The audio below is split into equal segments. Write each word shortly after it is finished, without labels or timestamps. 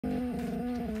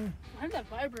heard that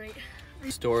vibrate.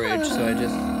 Storage, so I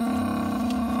just...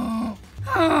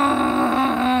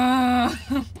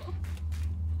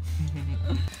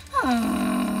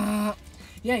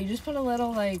 Yeah, you just put a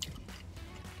little, like,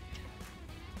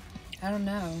 I don't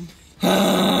know.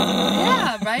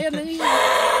 Yeah, right? And then you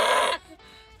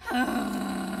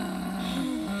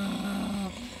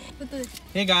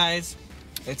Hey guys,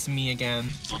 it's me again.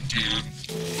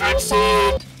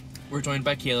 We're joined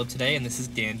by Caleb today, and this is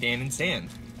Dan, and Stan.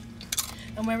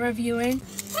 And we're reviewing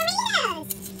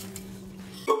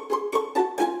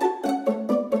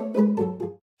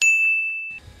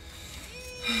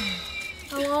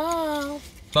hello.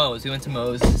 Moe's. We went to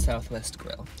Moe's Southwest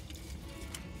Grill.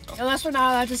 Unless we're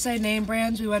not allowed to say name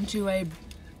brands, we went to a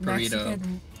Mexican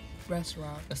Burrito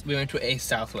restaurant. We went to a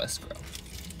Southwest Grill.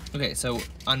 Okay, so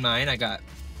on mine I got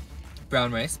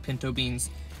brown rice, pinto beans,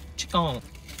 chicken,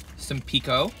 some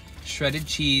pico, shredded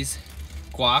cheese,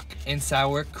 guac, and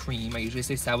sour cream. I usually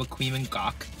say sour cream and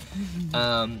guac.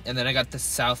 And then I got the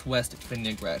Southwest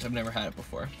vinaigrette. I've never had it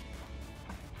before.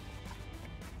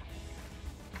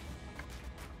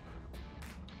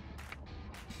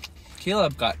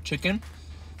 Caleb got chicken,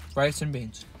 rice, and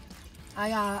beans. I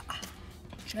got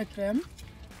chicken,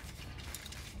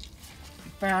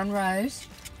 brown rice,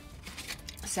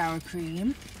 sour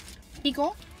cream,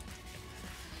 pico,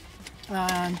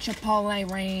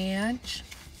 chipotle ranch,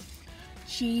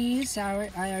 cheese, sour,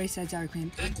 I already said sour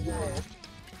cream,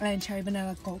 and cherry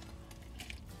vanilla Coke.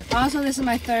 Also, this is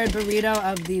my third burrito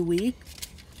of the week.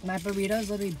 My burrito is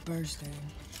literally bursting.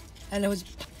 And it was...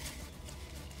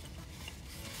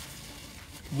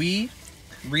 We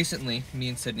recently, me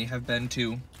and Sydney, have been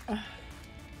to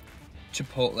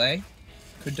Chipotle,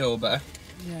 Qdoba,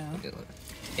 Yeah.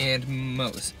 and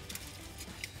Moe's.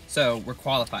 So we're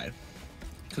qualified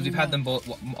because we've had them both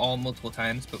all multiple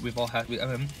times, but we've all had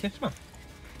yeah, come on.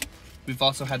 We've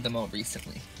also had them all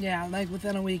recently. Yeah, like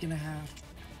within a week and a half.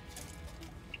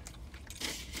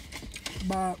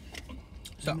 But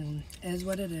So I mean, it is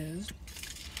what it is.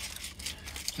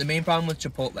 the main problem with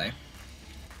Chipotle,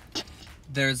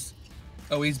 there's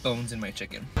always bones in my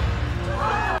chicken.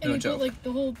 And No you joke. put like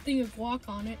the whole thing of guac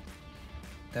on it.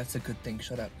 That's a good thing.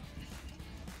 Shut up.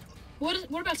 What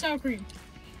about sour cream?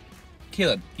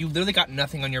 Caleb, you literally got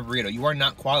nothing on your burrito. You are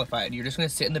not qualified. You're just gonna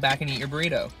sit in the back and eat your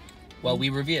burrito while we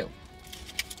review.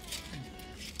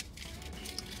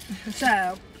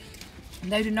 So,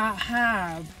 they do not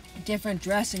have different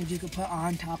dressings you could put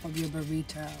on top of your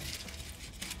burrito.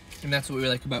 And that's what we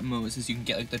like about Moe's is you can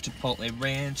get like the Chipotle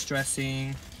ranch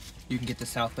dressing, you can get the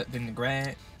Southwest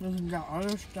vinaigrette, You can get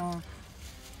other stuff.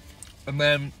 and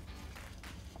then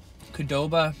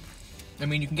Qdoba. I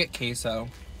mean, you can get queso,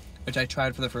 which I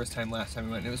tried for the first time last time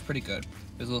we went, and it was pretty good.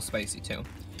 It was a little spicy too,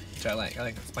 which I like. I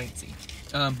like it spicy.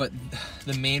 But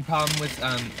the main problem with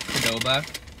Qdoba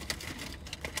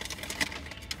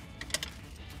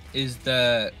is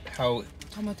how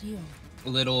Tomatillo.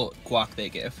 little guac they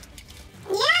give.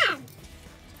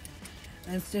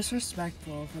 And it's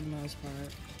disrespectful for the most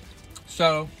part.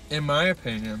 So, in my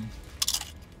opinion,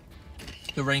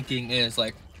 the ranking is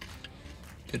like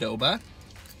Qdoba,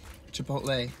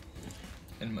 Chipotle,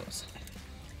 and Moe's.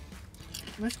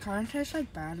 This kind of tastes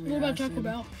like bad What about acid. Taco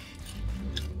Bell?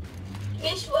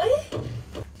 Guess what?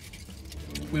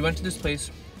 We went to this place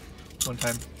one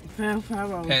time,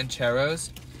 Pancheros.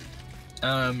 Pancheros.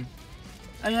 And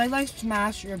they like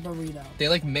smash your burrito. They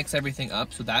like mix everything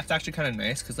up, so that's actually kind of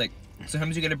nice because like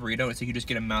sometimes you get a burrito, it's like you just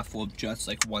get a mouthful of just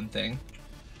like one thing.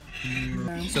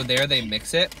 Yeah. So there they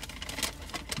mix it,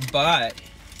 but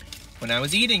when I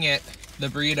was eating it, the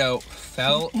burrito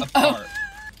fell apart.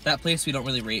 That place we don't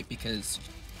really rate because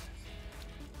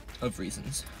of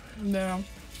reasons. No.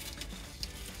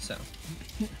 So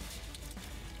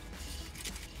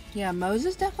Yeah, Moe's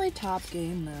is definitely top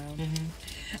game though.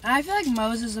 I feel like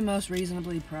Moe's is the most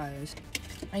reasonably priced.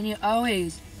 And you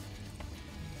always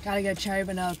gotta get cherry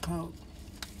vanilla Coke.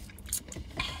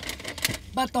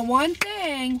 But the one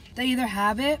thing, they either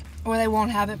have it or they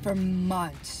won't have it for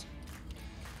months.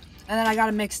 And then I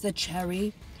gotta mix the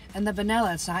cherry and the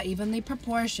vanilla. It's not evenly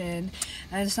proportioned.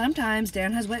 And sometimes,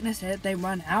 Dan has witnessed it, they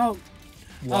run out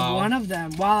of one of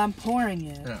them while I'm pouring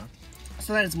it. Yeah.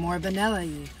 So that it's more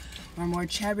vanilla-y or more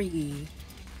cherry-y.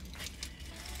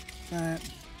 But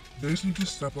They just need to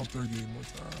step up their game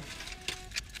with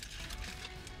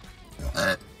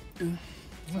that.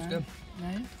 That's good.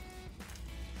 right?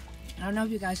 I don't know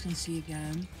if you guys can see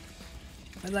again,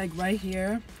 but like right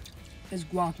here is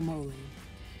guacamole,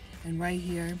 and right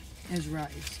here is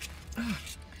rice.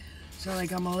 So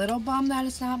like I'm a little bummed that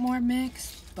it's not more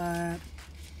mixed, but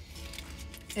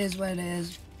is what it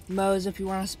is. Moe's, if you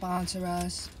want to sponsor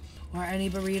us, or any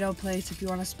burrito place if you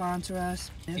want to sponsor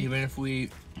us. Even if we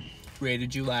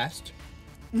rated you last,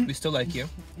 we still like you.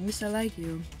 We still like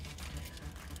you.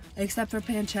 Except for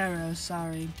Pancheros,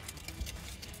 sorry.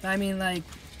 But I mean, like,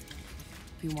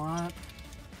 if you want.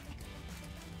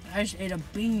 I just ate a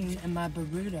bean in my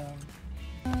burrito.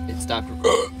 It stopped.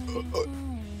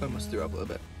 I almost threw up a little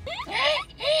bit.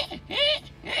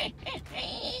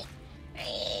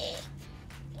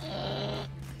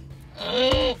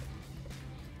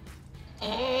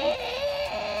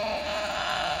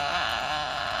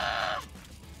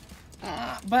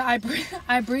 But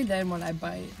I breathe in when I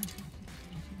bite.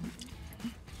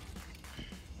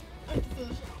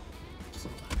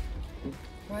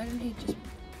 Why didn't he just...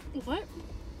 What?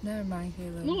 Never mind,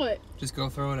 Caleb. What? Just go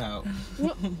throw it out.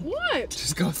 What? What?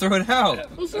 Just go throw it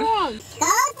out. What's wrong? Go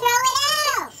throw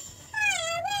it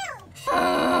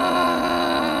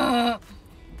out!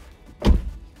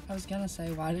 I was gonna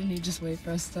say, why didn't he just wait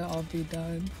for us to all be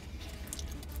done?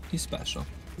 He's special.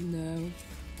 No.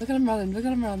 Look at him running, look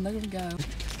at him run, look at him go.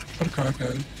 What a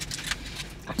crackhead.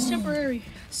 It's temporary.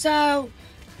 So,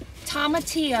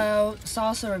 Tomatillo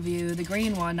salsa review, the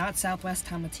green one, not Southwest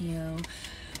Tomatillo.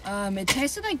 It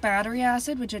tasted like battery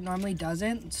acid, which it normally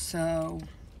doesn't, so...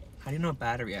 How do you know what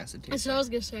battery acid tastes That's what I was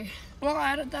gonna say.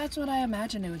 Well, that's what I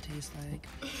imagined it would taste like.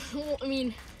 Well, I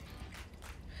mean,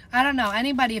 I don't know.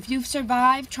 Anybody, if you've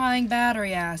survived trying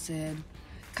battery acid,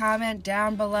 comment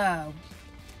down below.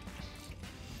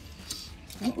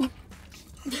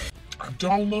 I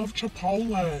don't love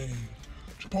Chipotle.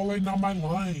 Chipotle not my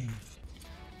life.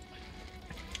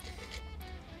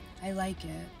 I like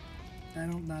it. I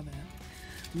don't love it.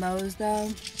 Moe's, though,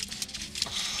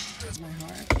 is my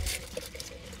heart.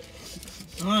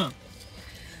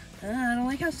 I don't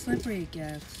like how slippery it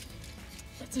gets.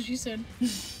 that's what she said.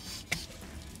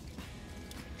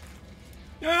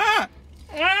 Ah!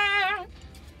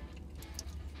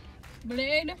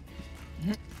 Blade.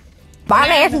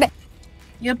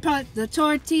 You put the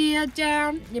tortilla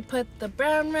down, you put the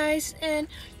brown rice in,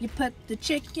 you put the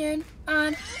chicken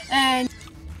on, and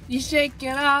you shake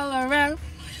it all around.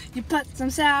 You put some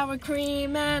sour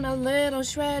cream and a little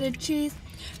shredded cheese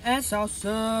and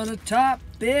salsa to top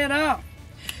it up.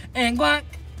 And guac.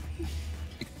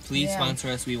 Please Yeah. sponsor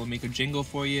us. We will make a jingle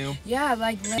for you. Yeah,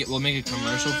 like, We'll make a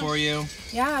commercial for you.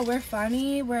 yeah, we're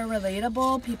funny, we're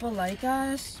relatable, people like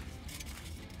us.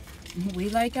 We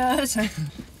like us.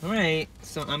 All right,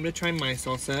 so I'm gonna try my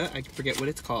salsa. I forget what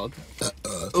it's called.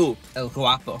 Oh, El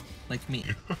Guapo, like me.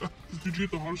 Did you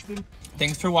get the hardest one?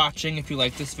 Thanks for watching. If you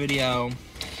like this video,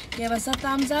 Give us a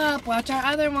thumbs up, watch our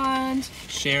other ones.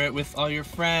 share it with all your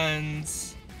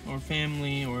friends or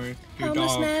family or your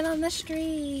Homeless dog. man on the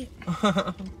street.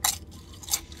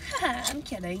 I'm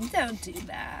kidding, don't do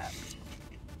that.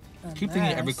 Keep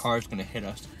thinking every car is gonna hit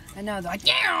us. I know, they're like,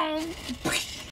 yeah.